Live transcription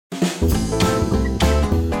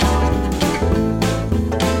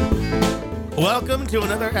Welcome to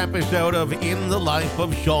another episode of In the Life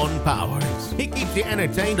of Shawn Powers. He keeps you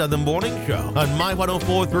entertained on the morning show on My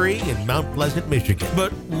 104.3 in Mount Pleasant, Michigan.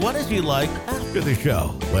 But what is he like after the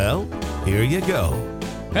show? Well, here you go.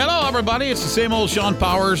 Hello, everybody. It's the same old Shawn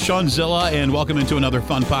Powers, Shawnzilla, and welcome into another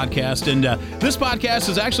fun podcast. And this podcast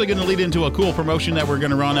is actually going to lead into a cool promotion that we're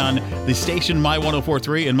going to run on the station My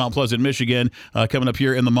 104.3 in Mount Pleasant, Michigan, coming up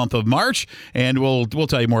here in the month of March. And we'll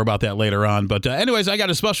tell you more about that later on. But anyways, I got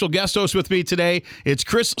a special guest host with me today. It's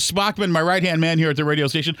Chris Spockman, my right-hand man here at the radio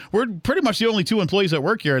station. We're pretty much the only two employees that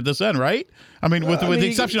work here at this end, right? I mean, with the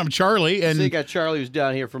exception of Charlie. And so you got Charlie who's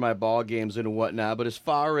down here for my ball games and whatnot. But as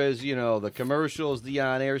far as, you know, the commercials, the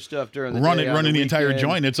on-air stuff during the day, running the entire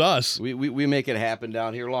joint, it's us. We make it happen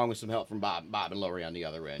down here, along with some help from Bob and Lori on the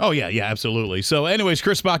other end. Oh, yeah, absolutely. So anyways,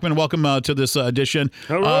 Chris Spockman, welcome to this edition.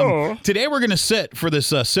 Hello. Today we're going to sit for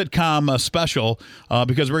this sitcom special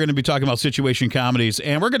because we're going to be talking about situation comedies.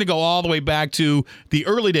 And we're going to go all the way back to the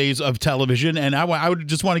early days of television. And I would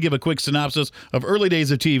just want to give a quick synopsis of early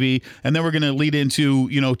days of TV. And then we're going to lead into,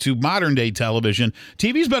 to modern day television.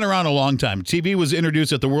 TV's been around a long time. TV was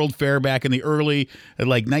introduced at the World Fair back in the early,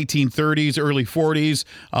 1930s, early 40s.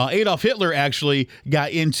 Adolf Hitler actually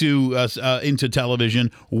got into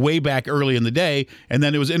television way back early in the day, and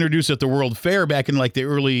then it was introduced at the World Fair back in the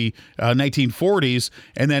early 1940s,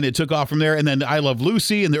 and then it took off from there. And then I Love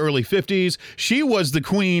Lucy in the early 50s. She was the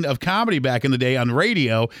queen of comedy back in the day on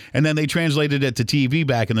radio, and then they translated it to TV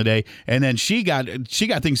back in the day, and then she got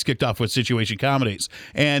things kicked off with situation comedies.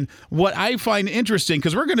 And what I find interesting,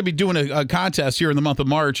 because we're going to be doing a contest here in the month of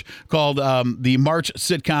March called the March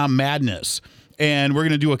Sitcom Madness. And we're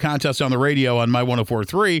going to do a contest on the radio on My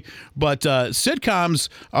 104.3. But sitcoms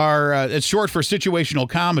are, it's short for situational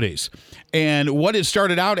comedies. And what it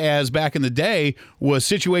started out as back in the day was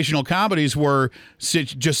situational comedies were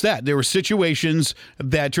just that. There were situations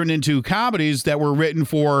that turned into comedies that were written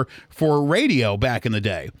for radio back in the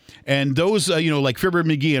day. And those, like Fibber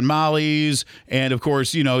McGee and Molly's, and of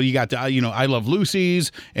course, you got the, I Love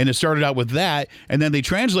Lucy's, and it started out with that. And then they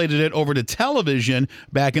translated it over to television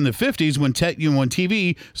back in the 50s when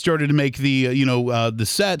TV started to make the, the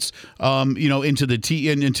sets,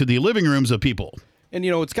 into the living rooms of people. And,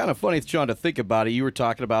 it's kind of funny, Shawn, to think about it. You were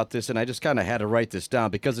talking about this, and I just kind of had to write this down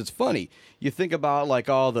because it's funny. You think about,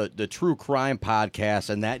 all the true crime podcasts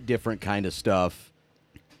and that different kind of stuff.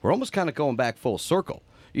 We're almost kind of going back full circle.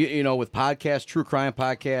 With podcasts, true crime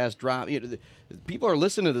podcasts, drama. People are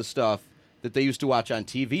listening to this stuff that they used to watch on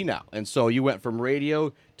TV now. And so you went from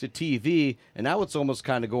radio to TV, and now it's almost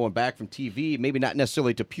kind of going back from TV, maybe not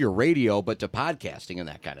necessarily to pure radio, but to podcasting and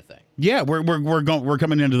that kind of thing. Yeah, we're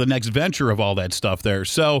coming into the next venture of all that stuff there.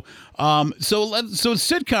 So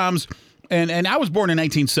sitcoms. And I was born in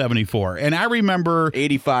 1974, and I remember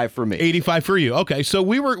 85 for me. 85 for you. Okay, so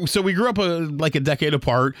we grew up a decade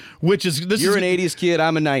apart, which is this. You're an 80s kid.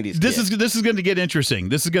 I'm a 90s kid. This is going to get interesting.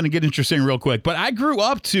 This is going to get interesting real quick. But I grew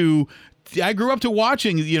up to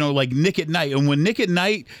watching, Nick at Night. And when Nick at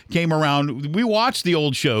Night came around, we watched the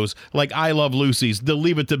old shows like I Love Lucy's, the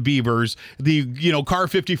Leave It to Beavers, the, Car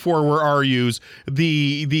 54, Where Are You's,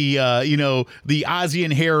 the Ozzie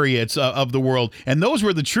and Harriets of the world. And those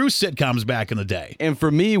were the true sitcoms back in the day. And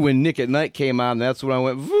for me, when Nick at Night came on, that's when I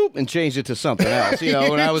went, whoop, and changed it to something else,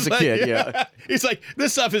 when I was a kid. Yeah. It's like,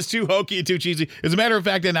 this stuff is too hokey and too cheesy. As a matter of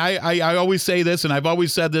fact, and I always say this, and I've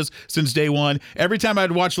always said this since day one, every time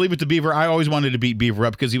I'd watch Leave It to Beaver, I always wanted to beat Beaver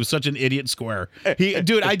up because he was such an idiot square. I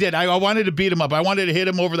did. I wanted to beat him up. I wanted to hit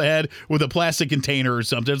him over the head with a plastic container or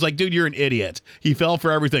something. It's like, dude, you're an idiot. He fell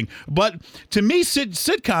for everything. But to me,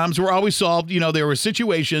 sitcoms were always solved. There were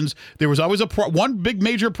situations. There was always one big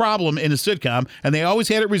major problem in a sitcom, and they always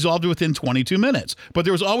had it resolved within 22 minutes. But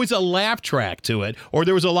there was always a laugh track to it, or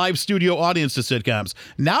there was a live studio audience to sitcoms.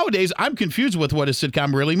 Nowadays, I'm confused with what a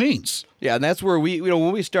sitcom really means. Yeah, and that's where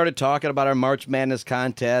when we started talking about our March Madness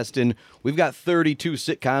contest, and we've got 32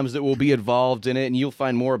 sitcoms that will be involved in it, and you'll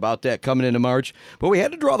find more about that coming into March. But we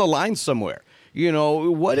had to draw the line somewhere.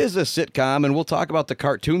 What is a sitcom? And we'll talk about the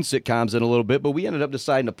cartoon sitcoms in a little bit, but we ended up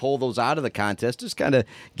deciding to pull those out of the contest, just kind of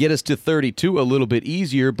get us to 32 a little bit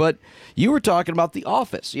easier. But you were talking about The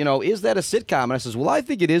Office. Is that a sitcom? And I says, well, I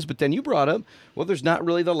think it is, but then you brought up, well, there's not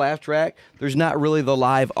really the laugh track. There's not really the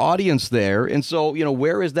live audience there. And so,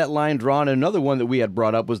 where is that line drawn? And another one that we had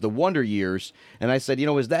brought up was The Wonder Years. And I said,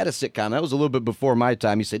 is that a sitcom? That was a little bit before my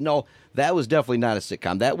time. He said, no, that was definitely not a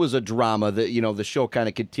sitcom. That was a drama that, the show kind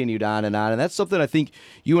of continued on. And that's something I think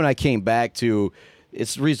you and I came back to.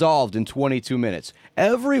 It's resolved in 22 minutes.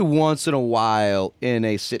 Every once in a while in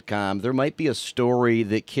a sitcom, there might be a story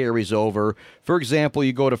that carries over. For example,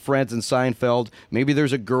 you go to Friends and Seinfeld, maybe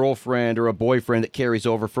there's a girlfriend or a boyfriend that carries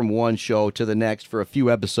over from one show to the next for a few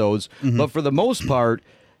episodes. But for the most part,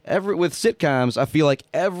 with sitcoms, I feel like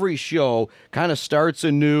every show kind of starts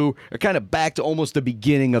anew or kind of back to almost the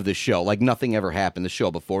beginning of the show, like nothing ever happened the show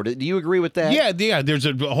before. Do you agree with that? Yeah. There's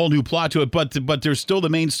a whole new plot to it, but there's still the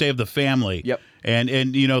mainstay of the family. Yep. And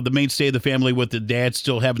the mainstay of the family with the dad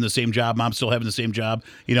still having the same job, mom still having the same job,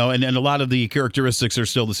 and a lot of the characteristics are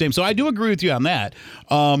still the same. So I do agree with you on that.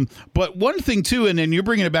 But one thing too, and then you're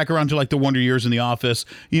bringing it back around to like the Wonder Years in The Office,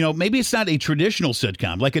 maybe it's not a traditional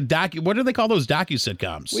sitcom, like what do they call those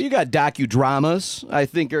docu-sitcoms? Well, you got docudramas, I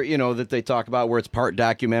think, that they talk about where it's part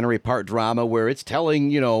documentary, part drama, where it's telling,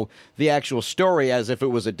 the actual story as if it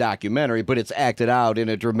was a documentary, but it's acted out in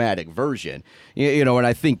a dramatic version. And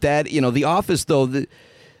I think that, The Office, though,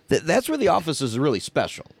 that's where The Office is really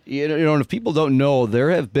special. And if people don't know,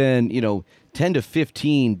 there have been, 10 to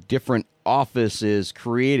 15 different offices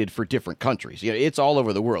created for different countries. It's all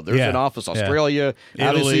over the world. There's an office Australia. Yeah.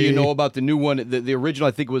 Obviously, Italy. about the new one. The original,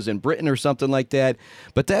 I think, was in Britain or something like that.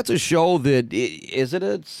 But that's a show that is it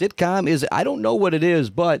a sitcom? I don't know what it is,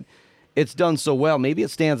 but it's done so well. Maybe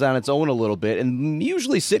it stands on its own a little bit. And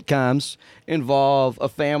usually sitcoms involve a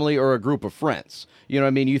family or a group of friends.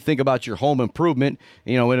 You think about your Home Improvement,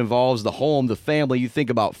 it involves the home, the family. You think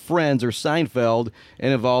about Friends or Seinfeld, it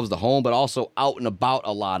involves the home, but also out and about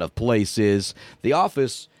a lot of places. The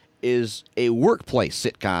Office is a workplace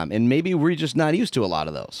sitcom, and maybe we're just not used to a lot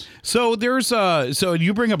of those. So so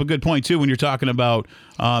you bring up a good point too when you're talking about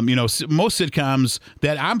most sitcoms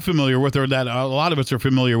that I'm familiar with, or that a lot of us are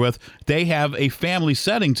familiar with, they have a family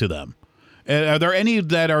setting to them. Are there any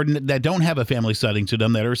that don't have a family setting to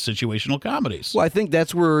them that are situational comedies? Well, I think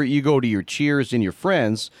that's where you go to your Cheers and your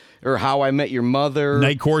Friends, or How I Met Your Mother.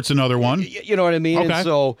 Night Court's another one. You know what I mean? Okay. And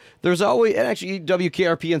so there's always, and actually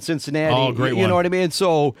WKRP in Cincinnati. Oh, great one. You know what I mean?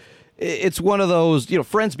 So it's one of those,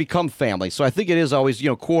 friends become family. So I think it is always,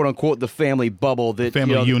 quote unquote, the family bubble that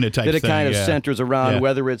family unit type that it thing, kind of yeah. centers around, Yeah.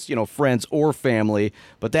 whether it's friends or family.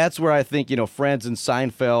 But that's where I think Friends and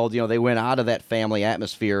Seinfeld, they went out of that family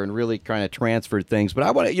atmosphere and really kind of transferred things. But I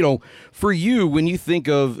want to, for you, when you think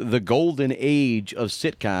of the golden age of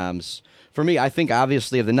sitcoms. For me, I think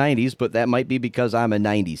obviously of the 90s, but that might be because I'm a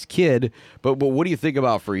 90s kid. But what do you think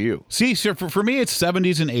about for you? See, so for me, it's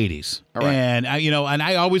 70s and 80s. All right. And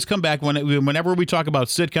I always come back whenever we talk about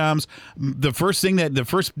sitcoms, the first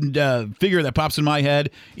figure that pops in my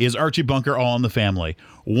head is Archie Bunker, All in the Family.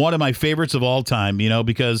 One of my favorites of all time,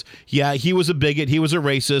 because he was a bigot, he was a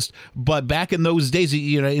racist, but back in those days, and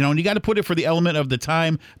you got to put it for the element of the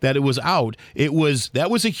time that it was out. That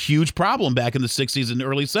was a huge problem back in the 60s and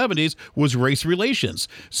early 70s was race relations.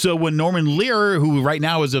 So when Norman Lear, who right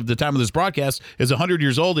now is of the time of this broadcast is 100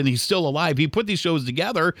 years old and he's still alive, he put these shows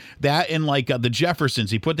together. That and the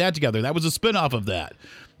Jeffersons, he put that together. That was a spinoff of that.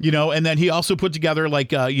 And then he also put together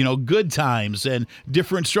Good Times and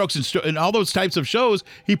Different Strokes and all those types of shows.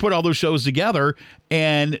 He put all those shows together,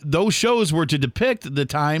 and those shows were to depict the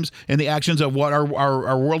times and the actions of what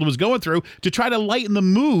our world was going through, to try to lighten the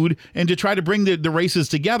mood and to try to bring the races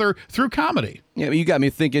together through comedy. Yeah, you got me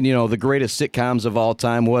thinking, the greatest sitcoms of all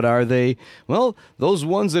time, what are they? Well, those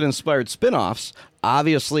ones that inspired spinoffs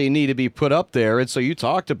obviously need to be put up there. And so you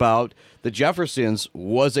talked about The Jeffersons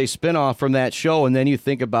was a spinoff from that show. And then you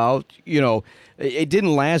think about, it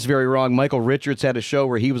didn't last very long. Michael Richards had a show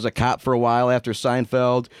where he was a cop for a while after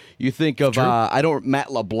Seinfeld. You think of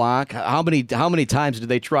Matt LeBlanc. How many times did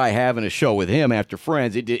they try having a show with him after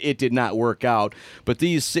Friends? It did not work out. But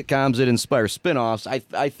these sitcoms that inspire spinoffs,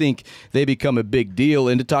 I think they become a big deal.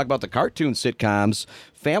 And to talk about the cartoon sitcoms,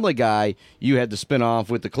 Family Guy, you had to spin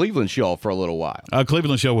off with the Cleveland Show for a little while.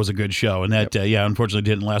 Cleveland Show was a good show, and that, unfortunately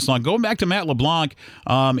didn't last long. Going back to Matt LeBlanc,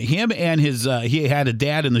 him and his, he had a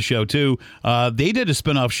dad in the show too. They did a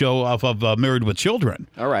spinoff show off of Married with Children.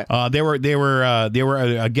 All right. They were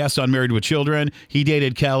a guest on Married with Children. He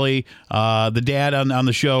dated Kelly. The dad on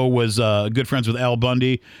the show was good friends with Al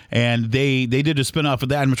Bundy, and they did a spinoff of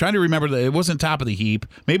that. I'm trying to remember that it wasn't Top of the Heap.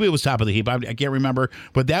 Maybe it was Top of the Heap. I can't remember.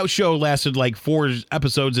 But that show lasted like 4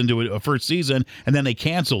 episodes into a first season, and then they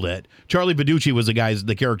canceled it. Charlie Viducci was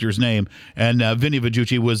the character's name, and Vinny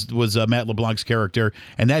Viducci was Matt LeBlanc's character,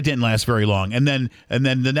 and that didn't last very long. And then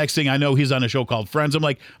the next thing I know, he's on a show called Friends. I'm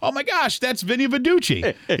like, oh my gosh, that's Vinny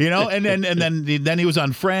Viducci, And then he was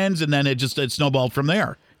on Friends, and then it snowballed from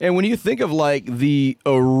there. And when you think of like the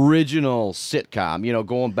original sitcom,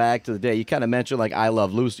 going back to the day, you kind of mentioned like I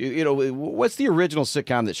Love Lucy. What's the original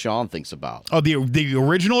sitcom that Shawn thinks about? Oh, the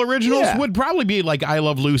originals Yeah. would probably be like I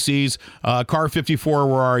Love Lucy's, Car 54,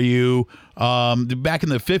 Where Are You? Back in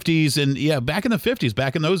the 50s, and back in the 50s,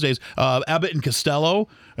 back in those days, Abbott and Costello,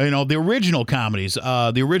 the original comedies.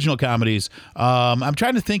 I'm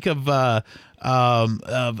trying to think of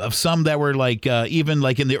some that were like even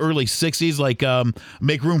like in the early 60s, like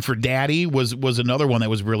Make Room for Daddy was another one that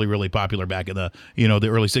was really, really popular back in the the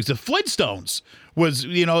early 60s. Flintstones was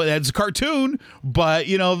it's a cartoon, but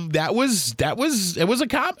it was a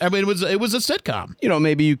it was a sitcom.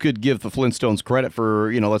 Maybe you could give the Flintstones credit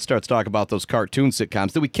for let's start to talk about those cartoon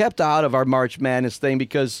sitcoms that we kept out of our March Madness thing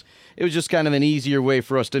because it was just kind of an easier way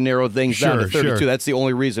for us to narrow things down to 32. Sure. That's the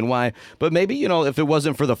only reason why. But maybe if it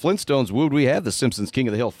wasn't for the Flintstones, would we have the Simpsons, King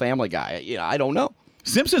of the Hill, Family Guy? I don't know.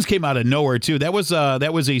 Simpsons came out of nowhere too. That was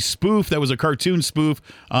a spoof. That was a cartoon spoof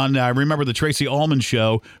on. I remember the Tracy Ullman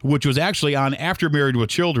Show, which was actually on after Married with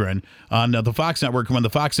Children on the Fox Network when the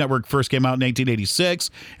Fox Network first came out in 1986.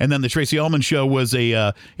 And then the Tracy Ullman Show was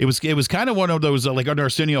it was kind of one of those like on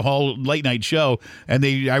Arsenio Hall late night show. And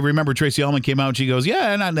I remember Tracy Ullman came out and she goes,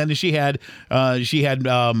 yeah, and then she had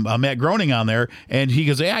Matt Groening on there, and he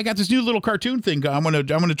goes, hey, I got this new little cartoon thing. I'm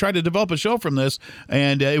gonna try to develop a show from this,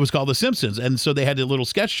 and it was called The Simpsons. And so they had a little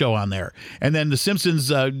sketch show on there, and then The Simpsons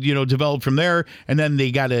developed from there, and then they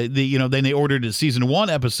got then they ordered a season 1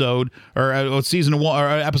 episode or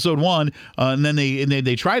episode 1, and then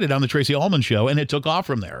they tried it on the Tracy Ullman Show, and it took off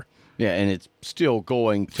from there. Yeah, and it's still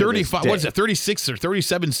going to 35. What is it? 36 or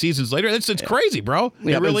 37 seasons later. It's crazy, bro.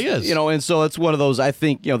 Yeah, it really is. And so it's one of those. I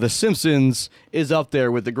think The Simpsons is up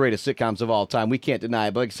there with the greatest sitcoms of all time. We can't deny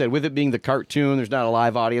it. But like I said, with it being the cartoon, there's not a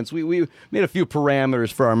live audience. We made a few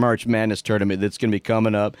parameters for our March Madness tournament that's going to be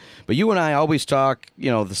coming up. But you and I always talk.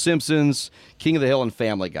 The Simpsons, King of the Hill, and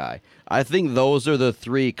Family Guy. I think those are the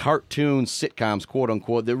 3 cartoon sitcoms, quote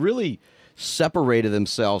unquote, that really separated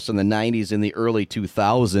themselves in the 90s and the early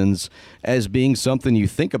 2000s as being something you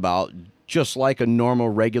think about just like a normal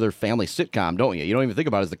regular family sitcom, don't you? You don't even think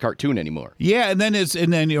about it as the cartoon anymore. Yeah, and then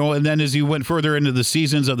as you went further into the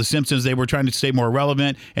seasons of The Simpsons, they were trying to stay more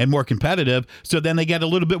relevant and more competitive. So then they got a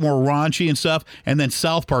little bit more raunchy and stuff. And then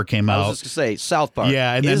South Park came out. I was just gonna say South Park.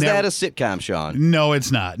 Yeah, and is that a sitcom, Shawn? No, it's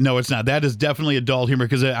not. That is definitely adult humor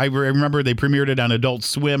because I remember they premiered it on Adult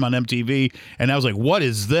Swim on MTV, and I was like, "What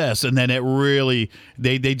is this?" And then it really,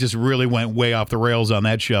 they just really went way off the rails on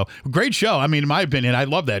that show. Great show. I mean, in my opinion, I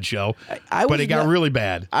love that show. But it got really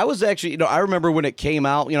bad. I was actually, I remember when it came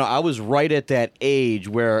out, I was right at that age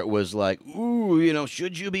where it was like, ooh,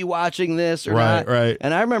 should you be watching this or not? Right.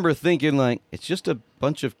 And I remember thinking, like, it's just a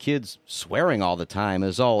bunch of kids swearing all the time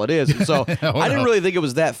is all it is. And so I didn't really think it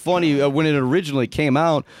was that funny when it originally came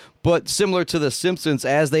out. But similar to The Simpsons,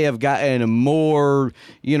 as they have gotten more,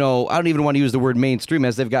 I don't even want to use the word mainstream,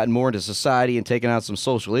 as they've gotten more into society and taken on some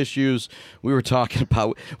social issues. We were talking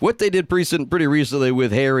about what they did pretty recently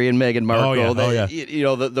with Harry and Meghan Markle.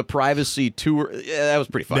 The privacy tour. Yeah, that was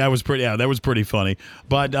pretty funny. That was pretty funny.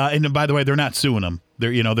 But and by the way, they're not suing them.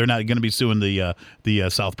 They're not going to be suing the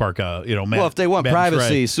South Park Well, if they want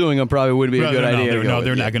privacy, suing them probably would be a good idea.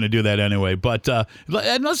 They're not going to do that anyway. But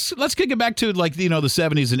and let's kick it back to like the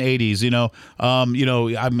 70s and 80s.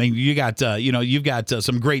 I mean, you got you've got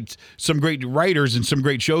some great writers and some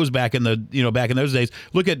great shows back in those days.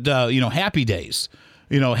 Look at Happy Days.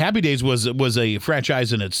 Happy Days was a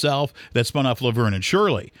franchise in itself that spun off Laverne and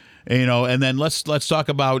Shirley. And then let's talk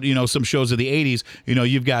about some shows of the 80s.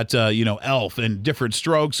 You've got Elf and Different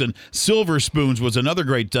Strokes, and Silver Spoons was another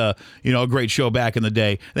great great show back in the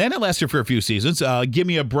day. Then it lasted for a few seasons. Give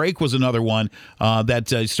Me a Break was another one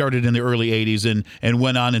that started in the early 80s and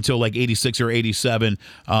went on until like 86 or 87.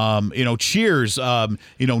 Cheers,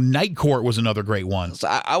 Night Court was another great one. So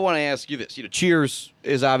I want to ask you this. Cheers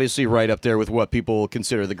is obviously right up there with what people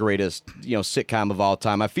consider the greatest sitcom of all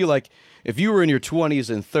time. I feel like if you were in your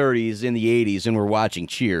 20s and 30s in the 80s and were watching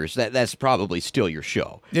Cheers, that's probably still your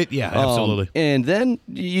show. Absolutely. And then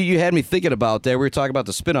you had me thinking about that. We were talking about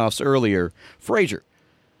the spinoffs earlier. Frasier.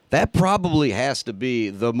 That probably has to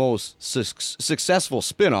be the most successful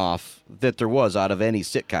spinoff that there was out of any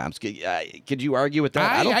sitcoms. Could you argue with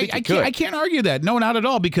that? I don't think you could. I can't argue that. No, not at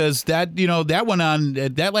all, because that went on.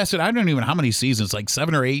 That lasted. I don't even know how many seasons, like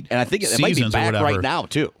 7 or 8. And I think it might be back right now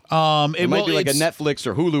too. It might be like a Netflix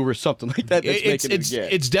or Hulu or something like that.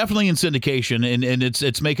 It's definitely in syndication, and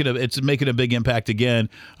it's making a big impact again.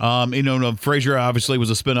 Frasier obviously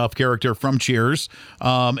was a spinoff character from Cheers.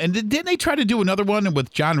 And didn't they try to do another one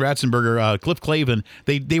with John Ratzenberger, Cliff Clavin,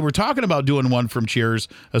 they were talking about doing one from Cheers,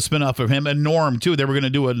 a spinoff of him, and Norm too. They were going to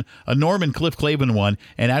do a Norm and Cliff Clavin one,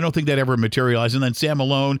 and I don't think that ever materialized. And then Sam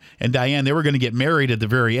Malone and Diane, they were going to get married at the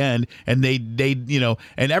very end, and they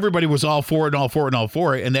and everybody was all for it,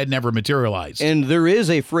 and that never materialized. And there is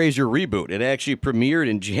a Frasier reboot. It actually premiered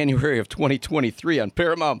in January of 2023 on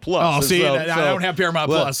Paramount Plus. Oh, see, I don't have Paramount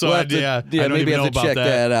Plus, so I don't maybe even know have to about check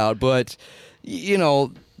that out. But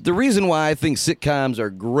the reason why I think sitcoms are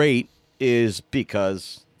great is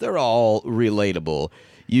because they're all relatable.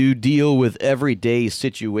 You deal with everyday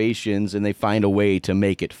situations, and they find a way to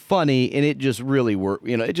make it funny, and it just really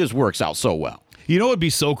it just works out so well. You know, it'd be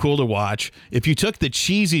so cool to watch if you took the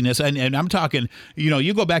cheesiness, and I'm talking,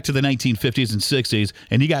 you go back to the 1950s and 60s,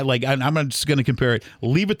 and you got I'm just going to compare it.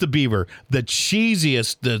 Leave It to Beaver, the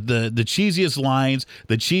cheesiest, the cheesiest lines,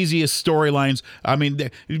 the cheesiest storylines. I mean,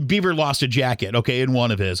 Beaver lost a jacket, in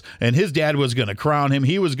one of his, and his dad was going to crown him.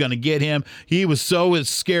 He was going to get him. He was so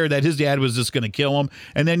scared that his dad was just going to kill him.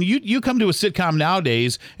 And then you come to a sitcom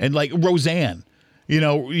nowadays, and like Roseanne. You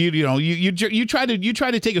try to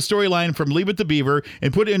take a storyline from Leave It to Beaver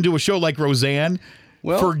and put it into a show like Roseanne.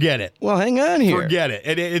 Well, forget it. Well, hang on here. Forget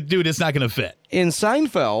it. Dude, it's not going to fit. In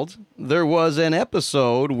Seinfeld, there was an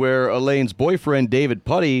episode where Elaine's boyfriend, David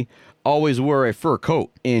Puddy, always wore a fur coat,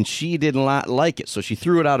 and she did not like it, so she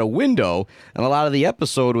threw it out a window, and a lot of the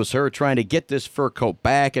episode was her trying to get this fur coat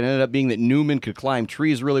back, and it ended up being that Newman could climb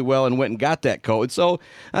trees really well and went and got that coat. And so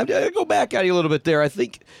I'm going to go back at you a little bit there. I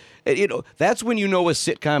think... that's when you know a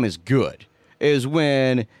sitcom is good, is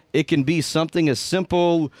when it can be something as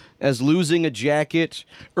simple as losing a jacket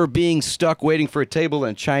or being stuck waiting for a table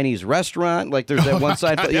in a Chinese restaurant. Like there's that one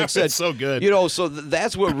side. That's so good. So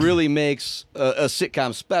that's what really makes a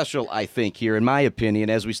sitcom special, I think, here, in my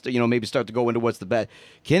opinion, as we maybe start to go into what's the best.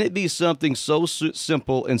 Can it be something so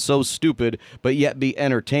simple and so stupid, but yet be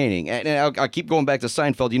entertaining? And I'll keep going back to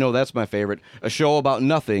Seinfeld. That's my favorite. A show about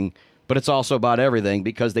nothing, but it's also about everything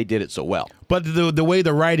because they did it so well. But the way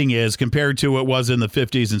the writing is compared to what was in the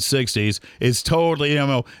 50s and 60s is totally,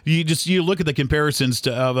 you look at the comparisons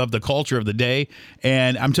of the culture of the day,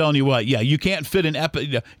 and I'm telling you what, you can't fit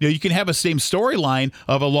you can have a same storyline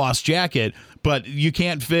of a lost jacket, but you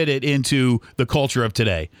can't fit it into the culture of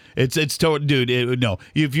today. It's dude, no.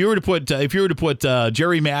 If you were to put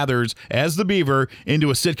Jerry Mathers as the Beaver into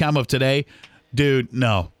a sitcom of today, dude,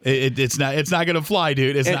 no, it's not going to fly,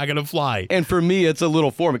 dude. It's not going to fly. And for me, it's a little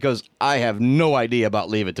foreign because I have no idea about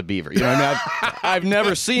Leave It to Beaver. I've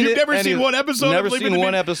never seen it. You've never seen one episode? Never seen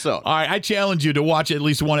one episode. All right, I challenge you to watch at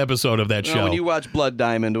least one episode of that show. When you watch Blood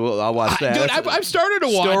Diamond, I'll watch that. Dude, I've started to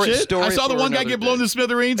watch it. I saw the one guy get blown to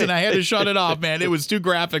smithereens, and I had to shut it off, man. It was too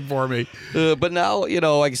graphic for me. But now,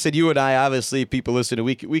 like I said, you and I, obviously, people listening,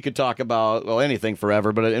 we could talk about, anything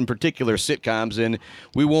forever, but in particular sitcoms, and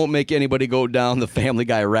we won't make anybody go down the Family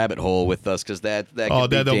Guy rabbit hole with us because that could be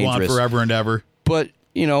dangerous. They'll want forever and ever. But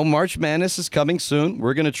March Madness is coming soon.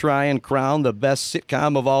 We're going to try and crown the best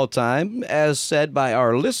sitcom of all time, as said by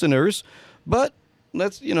our listeners. But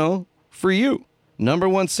let's, for you, number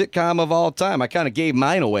one sitcom of all time. I kind of gave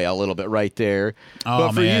mine away a little bit right there.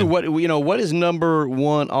 But for you, what is number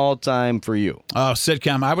one all time for you?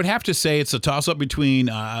 Sitcom. I would have to say it's a toss up between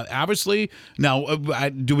obviously. Now,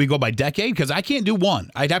 do we go by decade? Because I can't do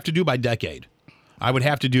one. I'd have to do by decade. I would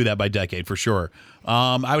have to do that by decade for sure.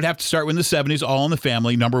 I would have to start with the 70s, All in the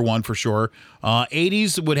Family, number one for sure.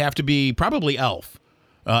 80s would have to be probably Elf.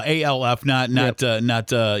 ALF, not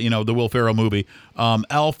the Will Ferrell movie.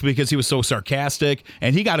 Elf, because he was so sarcastic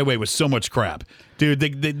and he got away with so much crap. Dude,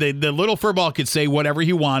 the little furball could say whatever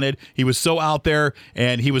he wanted. He was so out there,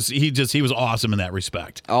 and he was awesome in that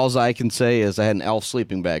respect. All I can say is I had an Elf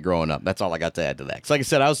sleeping bag growing up. That's all I got to add to that. 'Cause like I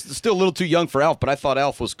said, I was still a little too young for Elf, but I thought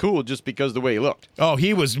Elf was cool just because of the way he looked. Oh,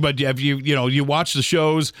 he was. But if you watch the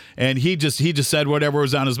shows, and he just said whatever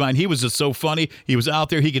was on his mind. He was just so funny. He was out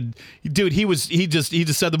there. He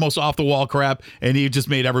just said the most off the wall crap, and he just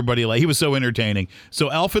made everybody laugh. He was so entertaining. So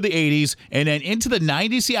Elf for the 80s, and then into the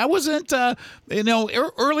 90s. See, I wasn't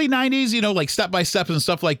early 90s, like Step by Step and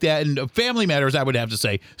stuff like that. And Family Matters, I would have to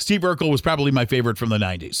say. Steve Urkel was probably my favorite from the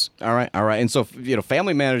 90s. All right. And so,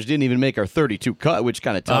 Family Matters didn't even make our 32 cut, which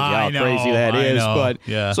kind of tells you how crazy that is. But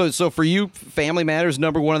yeah. So for you, Family Matters,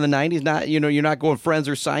 number one in the 90s, not, you're not going Friends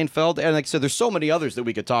or Seinfeld. And like I said, there's so many others that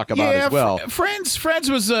we could talk about as well. Friends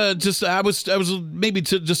was I was maybe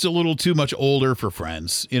just a little too much older for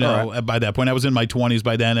Friends, right. By that point. I was in my 20s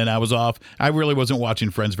by then, and I was off. I really wasn't watching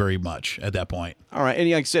Friends very much at that point. All right, and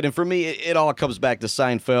like I said, and for me, it all comes back to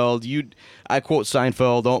Seinfeld. I quote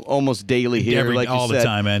Seinfeld almost daily here, all the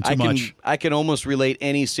time, man. Too much. I can almost relate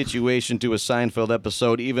any situation to a Seinfeld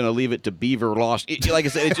episode, even to leave it to Beaver lost. Like I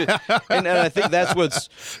said, and I think that's what's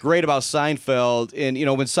great about Seinfeld. And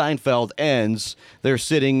when Seinfeld ends, they're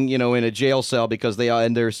sitting, in a jail cell because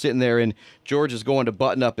they're sitting there, and George is going to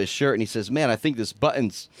button up his shirt, and he says, "Man, I think this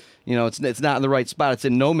button's." It's not in the right spot. It's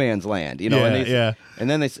in no man's land. And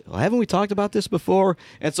then they say, well, haven't we talked about this before?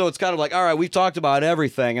 And so it's kind of like, all right, we've talked about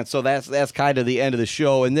everything. And so that's kind of the end of the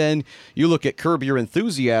show. And then you look at Curb Your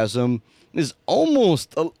Enthusiasm is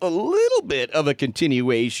almost a little bit of a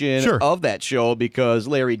continuation of that show because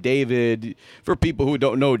Larry David, for people who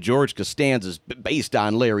don't know, George Costanza's based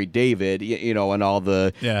on Larry David, and all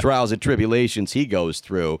the trials and tribulations he goes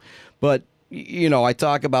through. But I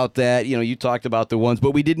talk about that. You talked about the ones,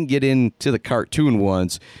 but we didn't get into the cartoon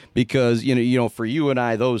ones because, for you and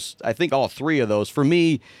I think all three of those, for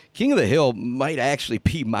me, King of the Hill might actually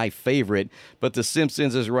be my favorite, but The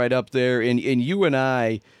Simpsons is right up there. And you and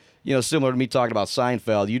I, similar to me talking about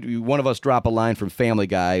Seinfeld, one of us drop a line from Family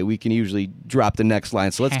Guy, we can usually drop the next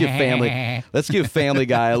line. So let's give Family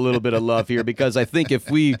Guy a little bit of love here because I think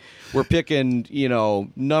if we were picking,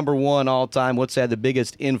 number one all time, what's had the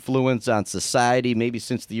biggest influence on society, maybe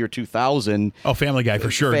since the year 2000? Oh, Family Guy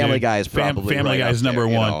for sure. Family Guy is probably Family Guy is number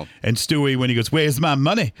one. And Stewie, when he goes, "Where's my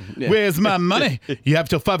money? Where's my money? You have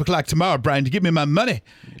till 5 o'clock tomorrow, Brian, to give me my money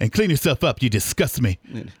and clean yourself up. You disgust me."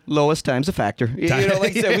 Lois time's a factor. Like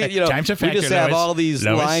I said, we just have all these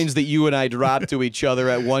lines that you and I drop to each other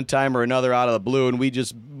at one time or another out of the blue, and we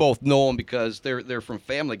just both know them because they're from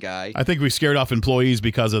Family Guy. I think we scared off employees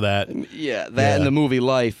because of that. Yeah, and the movie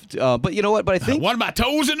Life. But you know what? But I think one of my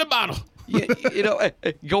toes in the bottle.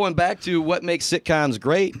 Going back to what makes sitcoms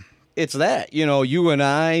great, it's that. You and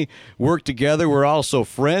I work together. We're also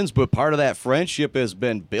friends, but part of that friendship has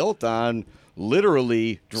been built on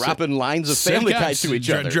literally dropping lines of Family Guy to each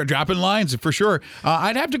other. Dropping lines, for sure.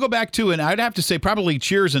 I'd have to go back to, and I'd have to say probably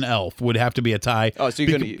Cheers and Elf would have to be a tie. Oh, so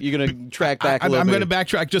you're gonna track back a little bit? I'm going to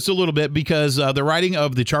backtrack just a little bit because the writing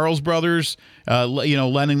of the Charles brothers, Les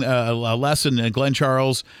and Glenn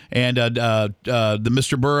Charles, and the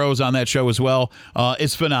Mr. Burroughs on that show as well,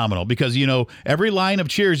 is phenomenal because, every line of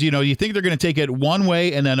Cheers, you think they're going to take it one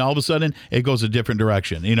way and then all of a sudden it goes a different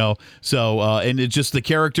direction, So, and it's just the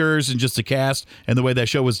characters and just the cast and the way that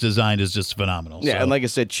show was designed is just phenomenal. Yeah, and like I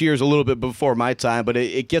said, Cheers a little bit before my time, but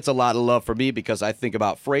it gets a lot of love for me because I think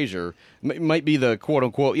about Frasier. It might be the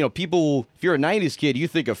quote-unquote, people, if you're a 90s kid, you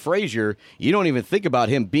think of Frasier, you don't even think about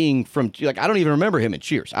him being from, I don't even remember him in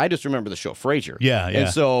Cheers. I just remember the show Frasier. Yeah. And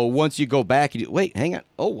so once you go back, wait, hang on.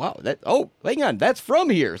 Oh, wow. Hang on. That's from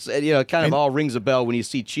here. So, it kind of all rings a bell when you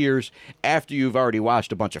see Cheers after you've already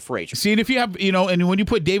watched a bunch of Frasier. See, and if you have, and when you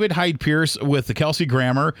put David Hyde Pierce with the Kelsey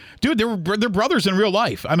Grammer, dude, they're brothers in real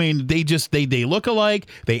life. I mean, they look alike,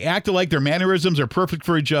 they act alike, their mannerisms are perfect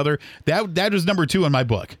for each other. That is number 2 in my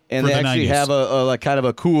book. And they actually 90s. have a kind of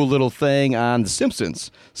a cool little thing on The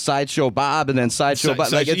Simpsons, Sideshow Bob, and then Sideshow Bob.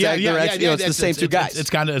 It's the same two guys. It's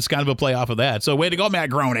kind of a play off of that. So way to go, Matt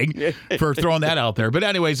Groening, for throwing that out there. But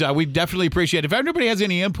anyways, we definitely appreciate it. If anybody has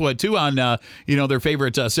any input too on their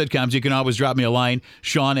favorite sitcoms, you can always drop me a line,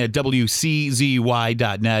 Shawn at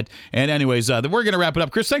WCZY.net. And anyways, we're going to wrap it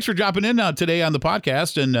up. Chris, thanks for dropping in today on the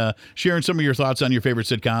podcast and sharing some of your thoughts on your favorite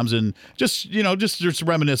sitcoms and just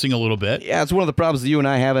reminiscing a little bit. Yeah, it's one of the problems that you and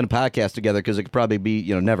I have in a podcast together because it could probably be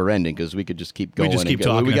never ending because we could just keep going. We just keep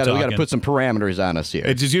talking. We got to put some parameters on us here.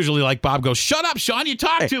 It's just usually like Bob goes, "Shut up, Shawn, you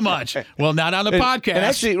talk too much." Well, not on the podcast. And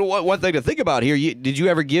actually, one thing to think about here: did you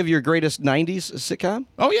ever give your greatest '90s sitcom?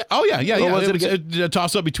 Oh yeah. It was a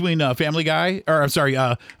toss up between Family Guy, or I'm sorry,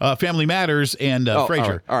 Family Matters and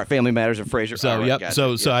Frasier. All right, Family Matters and Frasier. So right, yep.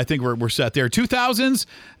 Gotcha. So I think we're set there. 2000s,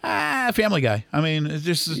 Family Guy. I mean,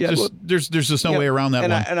 there's just no way around that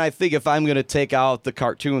one. And I think if I'm going to take out the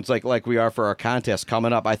cartoons like we are for our contest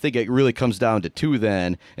coming up, I think it really comes down to 2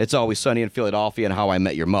 then. It's Always Sunny in Philadelphia and How I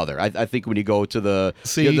Met Your Mother. I think when you go to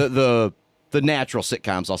the natural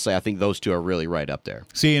sitcoms, I'll say, I think those 2 are really right up there.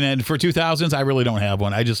 See, and then for 2000s, I really don't have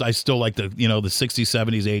one. I still like the 60s,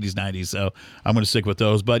 70s, 80s, 90s. So I'm going to stick with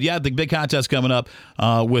those. But yeah, the big contest coming up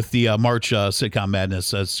with the March Sitcom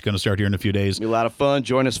Madness. That's going to start here in a few days. It'll be a lot of fun.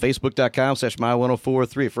 Join us,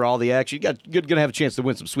 Facebook.com/My1043 for all the action. You're going to have a chance to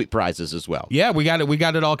win some sweet prizes as well. Yeah, we got it. We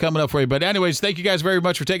got it all coming up for you. But anyways, thank you guys very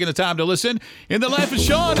much for taking the time to listen. In the Life of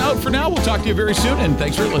Shawn, out for now. We'll talk to you very soon, and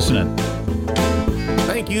thanks for listening.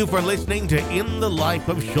 Thank you for listening to In the Life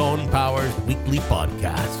of Shawn Powers weekly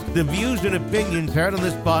podcast. The views and opinions heard on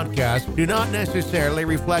this podcast do not necessarily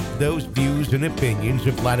reflect those views and opinions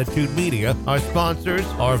of Latitude Media, our sponsors,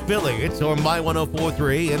 our affiliates, or My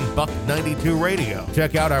 104.3 and Buck 92 Radio.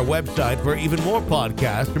 Check out our website for even more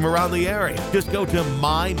podcasts from around the area. Just go to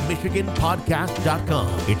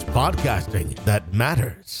mymichiganpodcast.com. It's podcasting that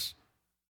matters.